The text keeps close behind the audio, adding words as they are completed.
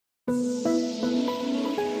Hey,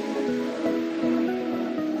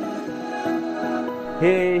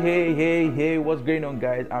 what's going on,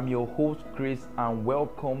 guys? I'm your host, Chris, and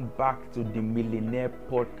welcome back to the Millionaire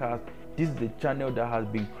Podcast. This is the channel that has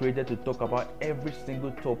been created to talk about every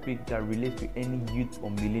single topic that relates to any youth or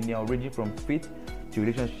millennial, ranging from faith to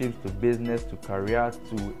relationships to business to career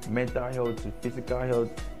to mental health to physical health,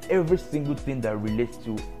 every single thing that relates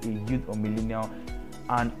to a youth or millennial.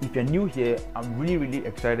 And if you're new here, I'm really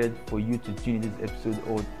excited for you to tune into this episode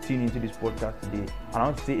or tune into this podcast today. And I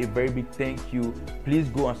want to say a very big thank you. Please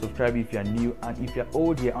go and subscribe if you're new. And if you're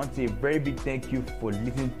old here, I want to say a very big thank you for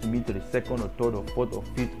listening to me to the second or third or fourth or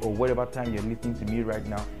fifth or whatever time you're listening to me right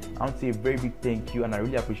now. I want to say a very big thank you, and I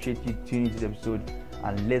really appreciate you tuning into this episode.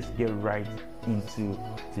 And let's get right into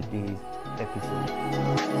today's episode.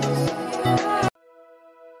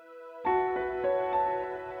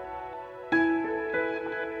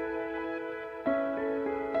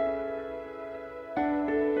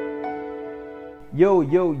 Yo,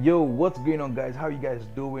 what's going on, guys? How are you guys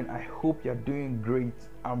doing? I hope you're doing great.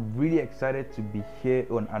 I'm really excited to be here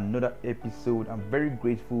on another episode. I'm very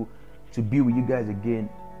grateful to be with you guys again.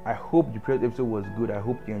 I hope the previous episode was good. I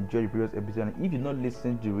hope you enjoyed the previous episode. And if you're not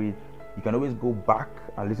listening to it, you can always go back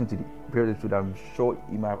and listen to the previous episode. I'm sure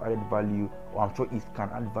it might have added value, or I'm sure it can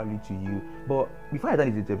add value to you. But before I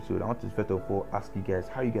start this episode, I want to first of all ask you guys,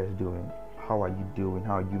 how are you guys doing? How are you doing?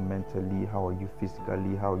 How are you mentally? How are you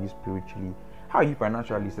physically? How are you spiritually? How are you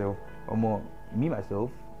financially, self? Or more, me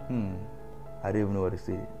myself, I don't even know what to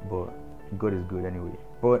say, but God is good anyway.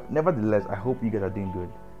 But nevertheless, I hope you guys are doing good.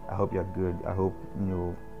 I hope you're good. I hope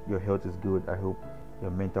your health is good. I hope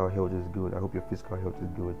your mental health is good. I hope your physical health is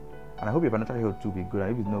good, and I hope your financial health too be good.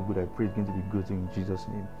 And if it's not good, I pray it's going to be good in Jesus'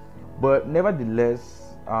 name. But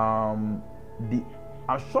nevertheless, I'm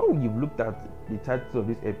sure you've looked at the title of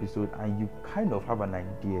this episode and you kind of have an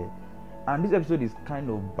idea. And this episode is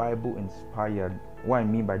kind of Bible inspired. What I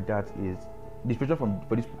mean by that is the scripture for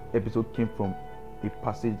this episode came from a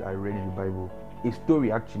passage I read in the Bible. It's a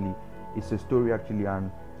story actually,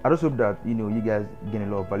 and I just hope that you guys gain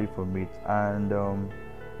a lot of value from it. And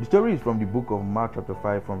the story is from the book of Mark chapter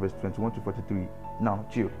 5 from verse 21 to 43. Now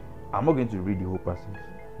chill, I'm not going to read the whole passage.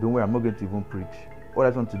 Don't worry, I'm not going to even preach. All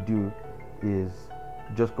I want to do is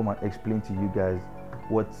just come and explain to you guys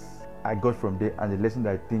what I got from there and the lesson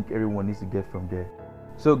that I think everyone needs to get from there.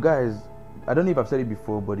 So guys, I don't know if I've said it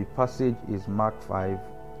before, but the passage is Mark 5,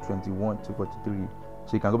 21 to 43.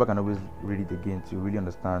 So you can go back and always read it again to really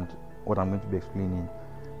understand what I'm going to be explaining.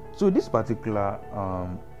 So this particular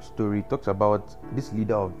story talks about this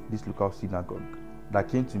leader of this local synagogue that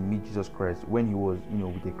came to meet Jesus Christ when he was,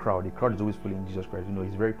 with a crowd. The crowd is always following Jesus Christ.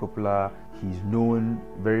 He's very popular. He's known,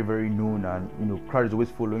 very known, and crowd is always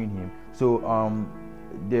following him. So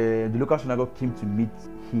the local synagogue came to meet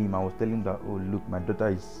him. I was telling him that, oh look, my daughter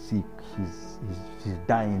is sick. She's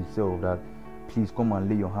dying. So that please come and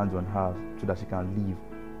lay your hands on her so that she can live.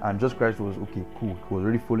 And Jesus Christ was okay, cool. He was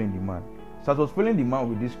already following the man. So as I was following the man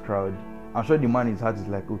with this crowd, I'm sure the man in his heart is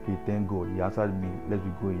like, okay, thank God, he answered me. Let's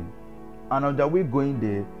be going. And on the way going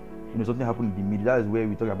there, something happened in the middle. That is where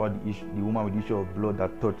we talk about the woman with the issue of blood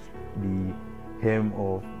that touched the hem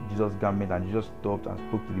of Jesus' garment, and Jesus stopped and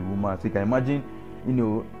spoke to the woman. So you can imagine.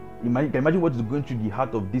 You can imagine what is going through the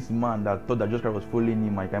heart of this man that thought that Jesus Christ was following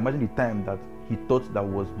him. And you can imagine the time that he thought that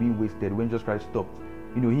was being wasted when Jesus Christ stopped.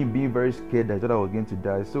 Him being very scared that he thought I was going to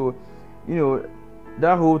die. So,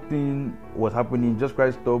 that whole thing was happening. Jesus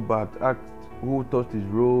Christ stopped back, asked who touched his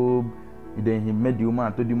robe. Then he met the woman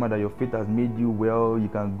and told the woman that your faith has made you well. You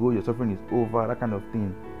can go. Your suffering is over. That kind of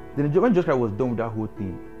thing. Then when Jesus Christ was done with that whole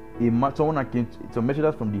thing, some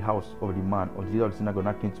messengers from the house of the man or the leader of the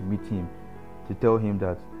synagogue came to meet him, to tell him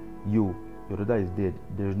that your daughter is dead.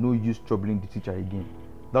 There is no use troubling the teacher again.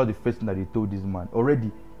 That was the first thing that they told this man.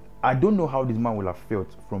 Already, I don't know how this man will have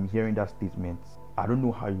felt from hearing that statement. I don't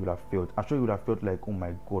know how he would have felt. I'm sure he would have felt like, oh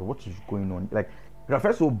my God, what is going on? Like, he would have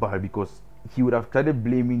felt so bad because he would have started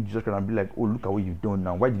blaming Jesus Christ and be like, oh, look at what you've done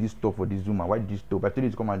now. Why did you stop for this woman? Why did you stop? I told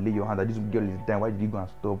you to come and lay your hand that this girl is dying. Why did you go and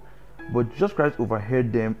stop? But Jesus Christ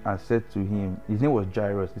overheard them and said to him, his name was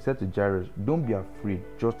Jairus. He said to Jairus, don't be afraid,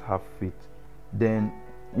 just have faith. Then,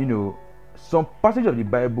 some passage of the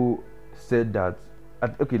Bible said that.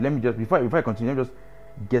 Okay, let me just before I continue, let me just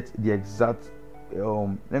get the exact.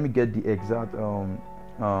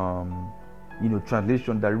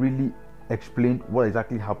 Translation that really explained what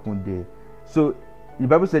exactly happened there. So the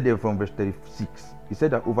Bible said there from verse 36. It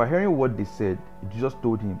said that overhearing what they said, Jesus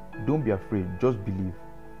told him, "Don't be afraid, just believe."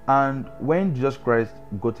 And when Jesus Christ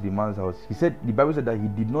got to the man's house, the Bible said that he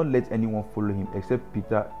did not let anyone follow him except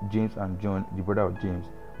Peter, James, and John, the brother of James.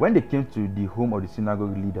 When they came to the home of the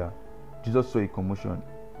synagogue leader, Jesus saw a commotion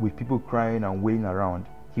with people crying and wailing around.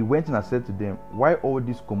 He went in and said to them, "Why all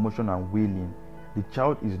this commotion and wailing? The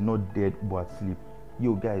child is not dead but asleep."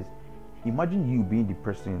 Yo guys, imagine you being the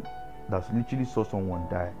person that literally saw someone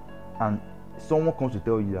die, and someone comes to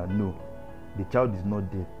tell you that no, the child is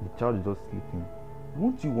not dead, the child is just sleeping.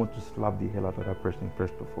 Won't you want to slap the hell out of that person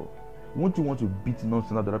first of all? Won't you want to beat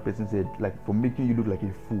nonsense out of that person's head, like for making you look like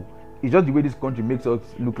a fool? It's just the way this country makes us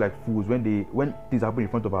look like fools when things happen in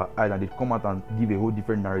front of our eyes and they come out and give a whole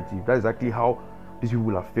different narrative. That's exactly how these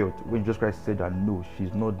people have felt when Jesus Christ said that no,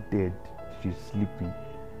 she's not dead, she's sleeping.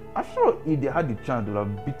 I'm sure if they had the chance, they would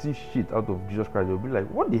have beaten shit out of Jesus Christ. They would be like,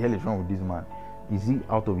 what the hell is wrong with this man? Is he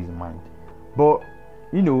out of his mind? But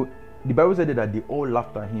the Bible said that they all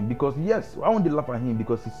laughed at him because, yes, why won't they laugh at him?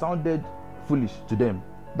 Because he sounded foolish to them.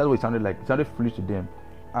 That's what it sounded like. It sounded foolish to them.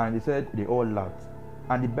 And they said they all laughed.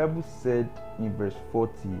 And the Bible said in verse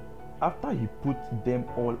 40, after he put them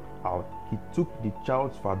all out, he took the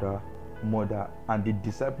child's father, mother, and the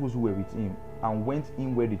disciples who were with him, and went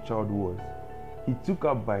in where the child was. He took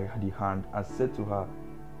her by the hand and said to her,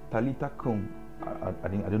 Talitha cum. I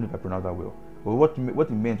don't know if I pronounced that well. But what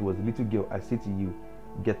he meant was, little girl, I say to you,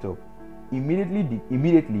 get up. Immediately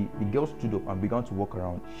the girl stood up and began to walk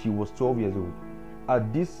around. She was 12 years old.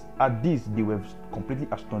 At this they were completely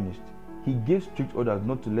astonished. He gave strict orders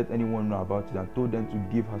not to let anyone know about it and told them to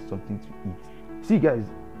give her something to eat. See guys,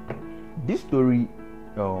 this story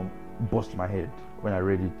bust my head when I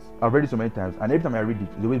read it. I've read it so many times, and every time I read it,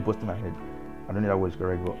 it's always busting my head. I don't know if that word is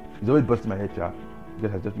correct, but it's always busting my head, yeah. You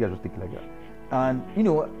guys just take it like that. And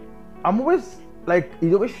I'm always like,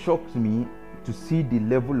 it always shocks me to see the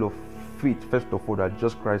level of faith, first of all, that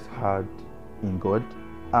Jesus Christ had in God,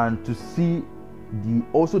 and to see the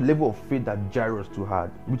also level of faith that Jairus too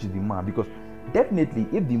had, which is the man. Because definitely,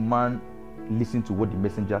 if the man listened to what the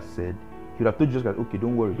messenger said, he would have told Jesus Christ, okay,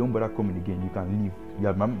 don't worry, don't bother coming again, you can leave.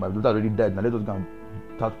 Yeah, my daughter already died, now let us go and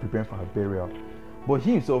start preparing for her burial. But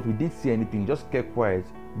he himself, he didn't say anything, he just kept quiet,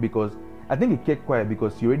 because I think he kept quiet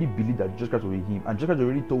because he already believed that Jesus Christ was with him, and Jesus Christ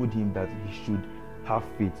already told him that he should have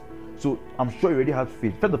faith. So I'm sure he already had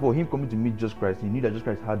faith. First of all, him coming to meet Jesus Christ, he knew that Jesus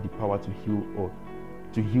Christ had the power to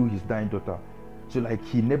heal his dying daughter. So like,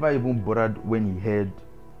 he never even bothered when he heard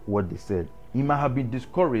what they said. He might have been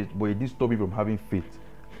discouraged, but it didn't stop him from having faith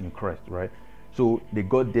in Christ, right? So they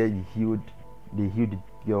got there, they healed the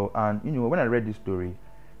girl. And when I read this story,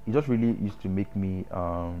 it just really used to make me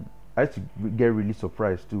I used to get really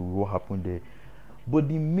surprised to what happened there. But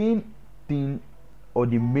the main thing, or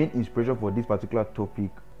the main inspiration for this particular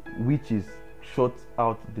topic, which is shut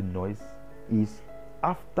out the noise, is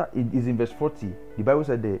in verse 40. The Bible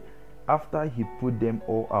said that after he put them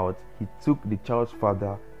all out, he took the child's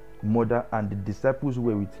father, mother, and the disciples who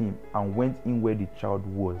were with him, and went in where the child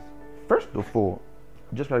was. First of all,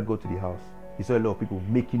 just try to go to the house. He saw a lot of people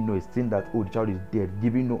making noise, saying that, oh, the child is dead,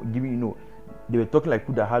 giving they were talking like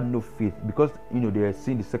people that had no faith, because they were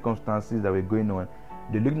seeing the circumstances that were going on.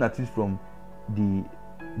 They're looking at it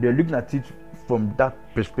from that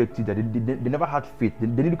perspective, that they never had faith. They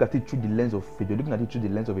didn't look at it through the lens of faith. They're looking at it through the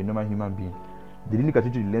lens of a normal human being. They didn't look at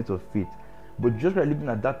it through the lens of faith. But just by looking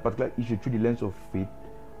at that particular issue through the lens of faith,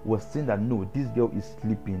 was saying that no, this girl is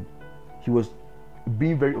sleeping. He was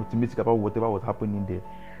being very optimistic about whatever was happening there.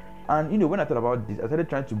 And when I thought about this, I started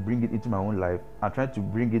trying to bring it into my own life and trying to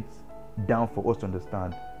bring it down for us to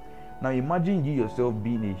understand. Now imagine you yourself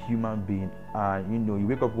being a human being, and you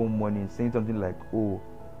wake up one morning saying something like, oh,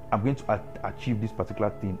 I'm going to achieve this particular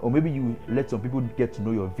thing. Or maybe you let some people get to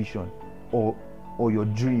know your vision or your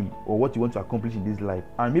dream or what you want to accomplish in this life,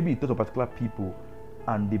 and maybe you tell some particular people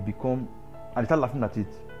and they start laughing at it,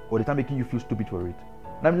 or they start making you feel stupid for it.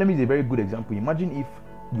 Now let me use a very good example. Imagine if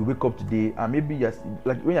you wake up today and maybe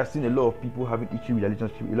like when you're seeing a lot of people having issues with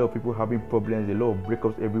relationships, a lot of people having problems, a lot of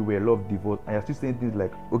breakups everywhere, a lot of divorce, and you're still saying things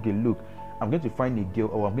like, okay, look, I'm going to find a girl,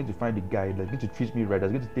 or I'm going to find a guy that's going to treat me right,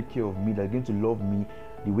 that's going to take care of me, that's going to love me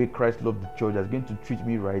the way Christ loved the church, that's going to treat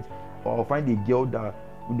me right. Or I'll find a girl that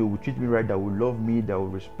will treat me right, that will love me, that will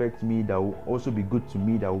respect me, that will also be good to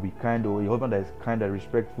me, that will be kind, or a husband that is kind and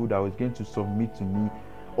respectful, that is going to submit to me,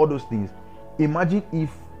 all those things. Imagine if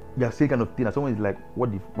you're saying kind of thing and someone is like,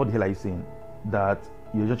 what the hell are you saying? That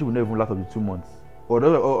your relationship will not even last up to 2 months. Or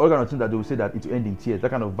all kind of things that they will say that it will end in tears, that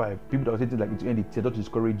kind of vibe. People that will say things like it will end in tears, not to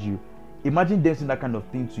discourage you. Imagine them saying that kind of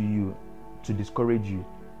thing to you to discourage you.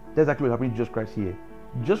 That's exactly what's happening to Jesus Christ here.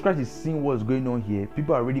 Jesus Christ is seeing what's going on here.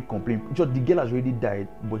 People are already complaining. The girl has already died,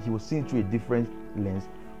 but he was seeing through a different lens.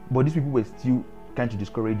 But these people were still trying to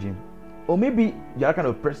discourage him. Or maybe you're that kind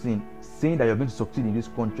of person saying that you're going to succeed in this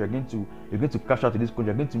country, you're going to cash out in this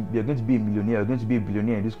country, you're going to be a millionaire, you're going to be a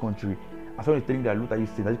billionaire in this country. As someone is telling you that, look at you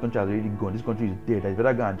saying that this country has already gone, this country is dead, that it's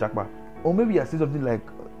better go and jackpot. Or maybe you're saying something like,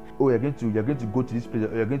 oh, you're going to go to this place,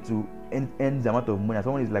 or you're going to earn the amount of money. And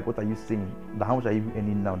someone is like, what are you saying? That how much are you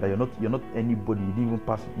earning now? That you're not anybody, you didn't even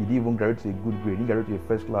pass, you didn't even graduate to a good grade, you didn't graduate to a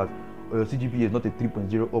first class, or your CGPA is not a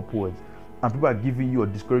 3.0 upwards. And people are giving you or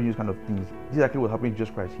discouraging you kind of things. This is actually what's happening to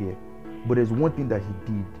Jesus Christ here. But there's one thing that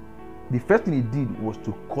he did. The first thing he did was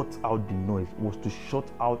to cut out the noise, was to shut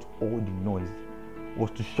out all the noise,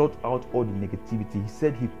 was to shut out all the negativity. He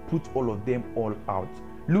said he put all of them all out.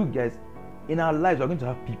 Look, guys, in our lives, we're going to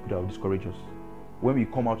have people that will discourage us. When we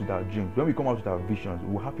come out with our dreams, when we come out with our visions,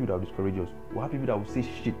 we'll have people that will discourage us. We'll have people that will say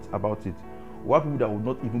shit about it. We'll have people that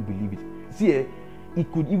will not even believe it. See,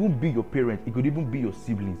 it could even be your parents. It could even be your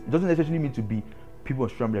siblings. It doesn't necessarily need to be people on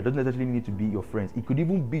social media. It doesn't necessarily need to be your friends. It could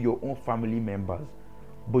even be your own family members.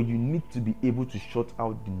 But you need to be able to shut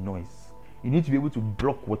out the noise. You need to be able to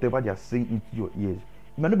block whatever they are saying into your ears.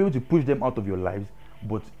 You might not be able to push them out of your lives,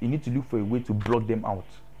 but you need to look for a way to block them out.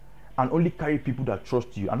 And only carry people that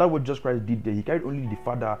trust you. And that's what Jesus Christ did there. He carried only the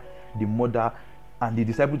father, the mother, and the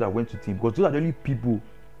disciples that went with him. Because those are the only people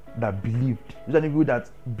that believed. Those are the people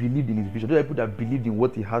that believed in his vision. Those are the people that believed in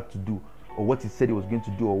what he had to do, or what he said he was going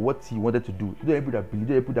to do, or what he wanted to do. Those are the people that believed.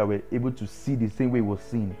 Those are the people that were able to see the same way he was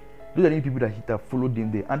seeing. Those are the people that followed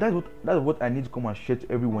him there. And that's what I need to come and share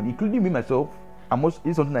to everyone, including me myself.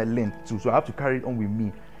 It's something I learned too. So I have to carry it on with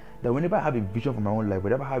me. That whenever I have a vision for my own life,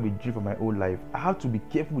 whenever I have a dream for my own life, I have to be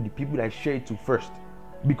careful with the people that I share it to first.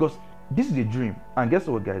 Because this is a dream. And guess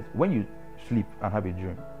what, guys? When you sleep and have a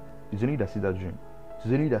dream, it's only you that sees that dream. It's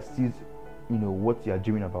only you that sees, what you are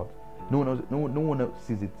dreaming about. No one else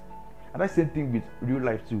sees it. And that's the same thing with real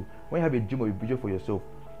life too. When you have a dream or a vision for yourself,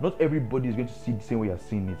 not everybody is going to see it the same way you're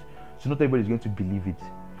seeing it. So not everybody is going to believe it.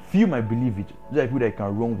 Few might believe it. Those are people that you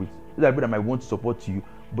can run with. Those are people that might want to support you,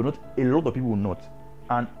 but not a lot of people will not.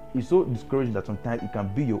 And it's so discouraging that sometimes it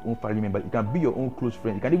can be your own family member, it can be your own close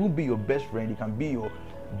friend, it can even be your best friend, it can be your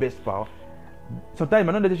best pal. Sometimes it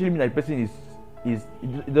might not necessarily mean that the person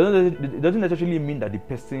it doesn't necessarily mean that the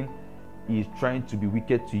person is trying to be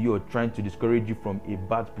wicked to you or trying to discourage you from a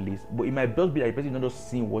bad place, but it might just be that the person is not just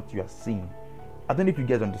seeing what you are seeing. I don't know if you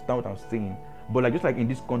guys understand what I'm saying, but just like in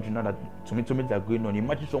this country now that so many things are going on,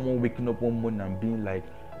 imagine someone waking up one morning and being like,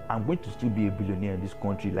 I'm going to still be a billionaire in this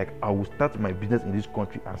country. Like, I will start my business in this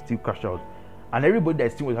country and still cash out. And everybody that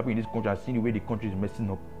is seeing what's happening in this country and seeing the way the country is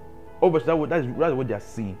messing up, obviously that's what they are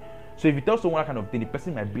seeing. So if you tell someone that kind of thing, the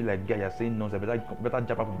person might be like, guy, you're saying nonsense, better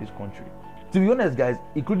jump out of this country. To be honest, guys,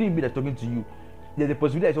 including me that's talking to you, there's a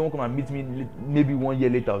possibility that someone come and meet me maybe 1 year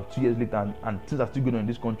later or 2 years later and things are still going on in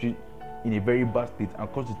this country in a very bad state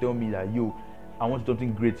and comes to tell me that, yo, I want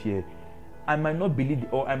something great here. I might not believe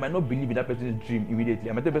in that person's dream immediately.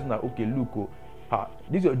 I might tell the person that, okay, look,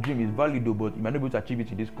 this your dream is valid, but you might not be able to achieve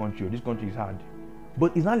it in this country, or this country is hard.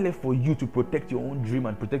 But it's not left for you to protect your own dream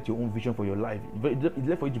and protect your own vision for your life. It's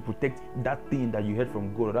left for you to protect that thing that you heard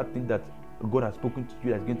from God, or that thing that God has spoken to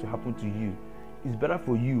you that's going to happen to you. It's better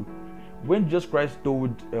for you. When Jesus Christ told,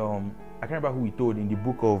 I can't remember who he told in the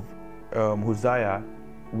book of Hosea,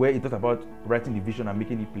 where he talks about writing the vision and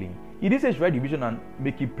making it plain. He didn't say write the vision and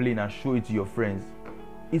make it plain and show it to your friends.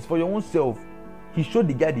 It's for your own self. He showed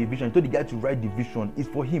the guy the vision. He told the guy to write the vision. It's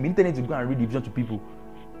for him. He didn't need to go and read the vision to people.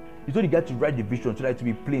 He told the guy to write the vision so that it will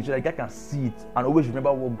be plain, so that the guy can see it and always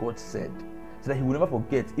remember what God said, so that he will never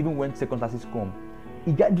forget, even when circumstances come.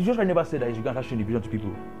 Jesus never said that you should go and start showing the vision to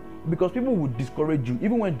people, because people would discourage you.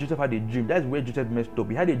 Even when Joseph had a dream, that's where Joseph messed up.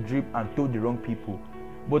 He had a dream and told the wrong people.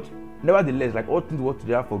 But nevertheless, like, all things work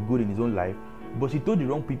together for good in his own life. But he told the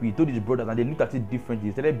wrong people. He told his brothers, and they looked at it differently.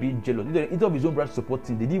 They started being jealous. Instead of his own brothers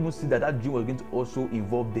supporting, they didn't even see that dream was going to also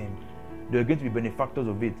involve them. They were going to be benefactors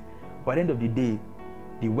of it. But at the end of the day,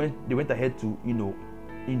 they went ahead to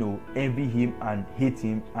envy him and hate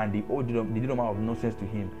him, and they did a amount of nonsense to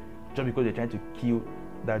him, just because they're trying to kill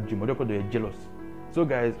that dream, or because they're jealous. So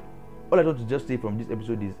guys, all I want to just say from this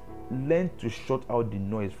episode is, learn to shut out the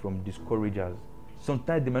noise from discouragers.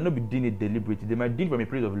 Sometimes they might not be doing it deliberately. They might do it from a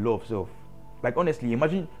place of love self. Like, honestly,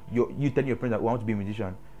 imagine you telling your parents that, I want to be a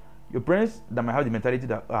musician. Your parents that might have the mentality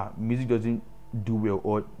that music doesn't do well,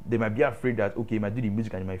 or they might be afraid that, okay, you might do the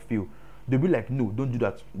music and you might fail. They'll be like, no, don't do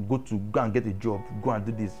that. Go and get a job. Go and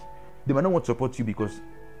do this. They might not want to support you because,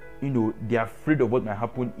 they're afraid of what might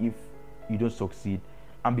happen if you don't succeed.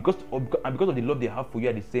 And because of the love they have for you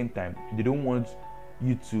at the same time, they don't want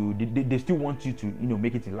you to. They still want you to,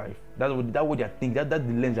 make it in life. That's what they're thinking. That's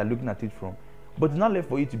the lens they're looking at it from. But it's not left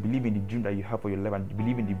for you to believe in the dream that you have for your life and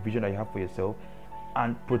believe in the vision that you have for yourself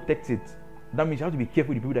and protect it. That means you have to be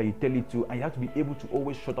careful with the people that you tell it to, and you have to be able to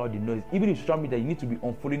always shut out the noise. Even if social media, you need to be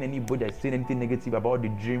unfollowing anybody that's saying anything negative about the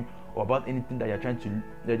dream or about anything that you're saying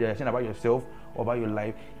about yourself or about your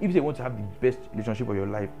life. If you want to have the best relationship of your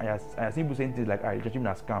life, and you're seeing people saying things like, relationship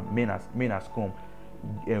as scam, men as scum,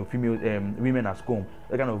 women as scum,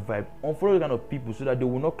 that kind of vibe. Unfollow those kind of people so that they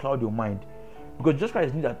will not cloud your mind. Because Jesus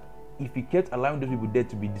Christ knew that if he kept allowing those people there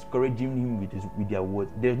to be discouraging him with their words,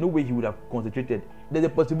 there's no way he would have concentrated. There's a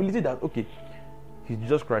possibility that, okay, he's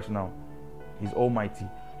Jesus Christ now, he's almighty,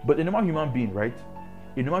 but a normal human being, right?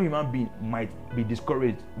 A normal human being might be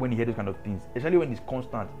discouraged when he hears those kind of things, especially when it's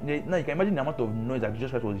constant. Now you can imagine the amount of noise that Jesus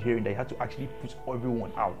Christ was hearing, that he had to actually push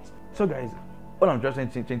everyone out. So guys, all I'm just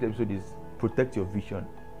saying in this episode is protect your vision,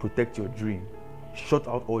 protect your dream, shut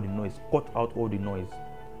out all the noise, cut out all the noise.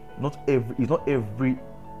 It's not every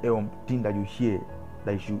thing that you hear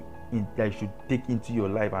that you should take into your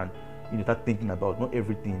life and start thinking about. Not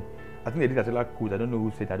everything. I think they did a quote. I don't know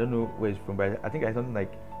who said. I don't know where it's from, but I think it's something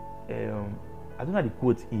like I don't know how the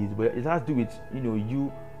quote is, but it has to do with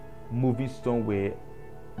you moving somewhere,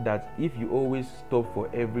 that if you always stop for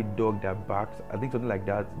every dog that barks, I think something like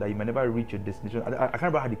that you might never reach your destination. I can't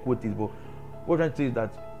remember how the quote is, but what I'm trying to say is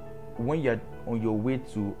that when you're on your way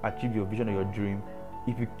to achieve your vision or your dream,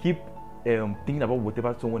 if you keep thinking about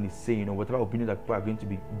whatever someone is saying or whatever opinion that people are going to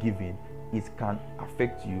be giving, it can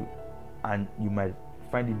affect you, and you might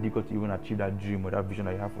find it difficult to even achieve that dream or that vision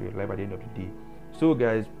that you have for your life at the end of the day. So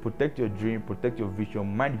guys, protect your dream, protect your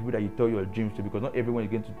vision, mind the people that you tell your dreams to, because not everyone is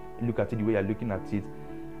going to look at it the way you're looking at it.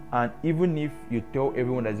 And even if you tell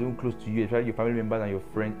everyone that's even close to you, especially your family members and your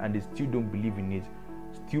friends, and they still don't believe in it,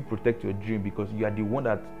 still protect your dream, because you are the one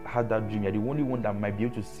that had that dream. You're the only one that might be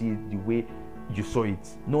able to see it the way you saw it.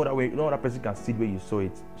 No other person can see the way you saw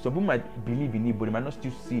it. Some people might believe in it, but they might not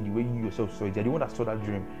still see it the way you yourself saw it. You're the one that saw that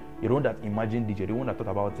dream. You're the one that imagined it. You're the one that thought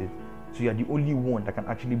about it. So you're the only one that can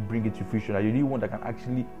actually bring it to fruition. You're the only one that can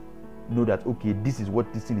actually know that, okay, this is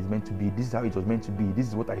what this thing is meant to be. This is how it was meant to be. This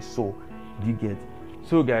is what I saw. Do you get?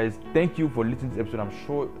 So guys, thank you for listening to this episode. I'm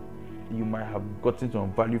sure you might have gotten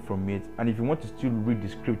some value from it. And if you want to still read the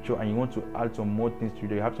scripture and you want to add some more things to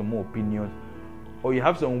it, you have some more opinions, or you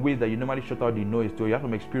have some ways that you normally shut out the noise, or you have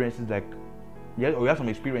some experiences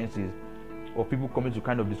or people coming to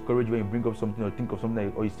kind of discourage you when you bring up something or think of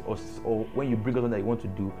something or when you bring up something that you want to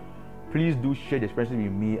do, please do share the experiences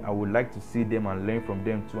with me. I would like to see them and learn from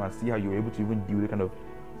them too, and see how you're able to even deal with kind of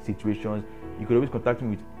situations. You could always contact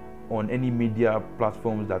me on any media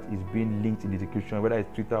platforms that is being linked in the description, whether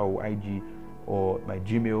it's Twitter or IG or my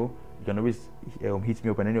Gmail. You can always hit me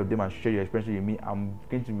up on any of them and share your experiences with me. I'm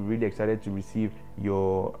going to be really excited to receive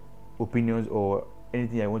your opinions or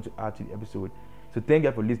anything I want to add to the episode. So thank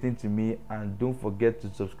you for listening to me, and don't forget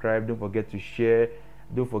to subscribe, don't forget to share,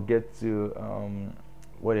 don't forget to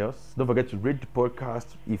what else? Don't forget to rate the podcast.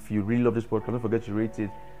 If you really love this podcast, don't forget to rate it.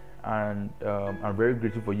 And I'm very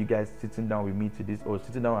grateful for you guys sitting down with me to this, or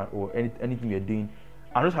sitting down, or anything you're doing.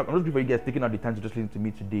 I'm just grateful for you guys taking out the time to just listen to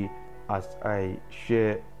me today as I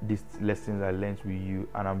share these lessons I learned with you,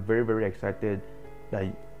 and I'm very, very excited that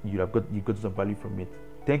you got some value from it.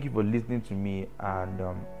 Thank you for listening to me, and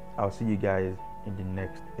I'll see you guys in the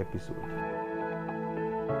next episode.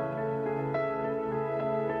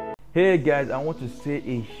 Hey guys, I want to say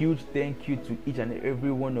a huge thank you to each and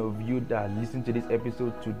every one of you that listened to this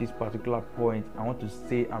episode to this particular point. I want to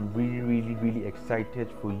say I'm really, really, really excited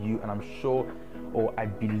for you, and I'm sure, or I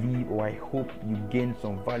believe, or I hope you gain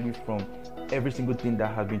some value from every single thing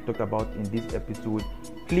that has been talked about in this episode.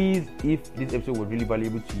 Please, if this episode was really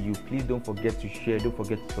valuable to you, please don't forget to share, don't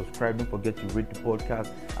forget to subscribe, don't forget to rate the podcast,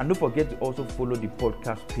 and don't forget to also follow the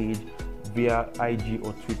podcast page via IG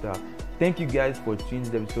or Twitter. Thank you guys for tuning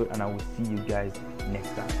this episode, and I will see you guys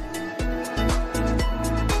next time.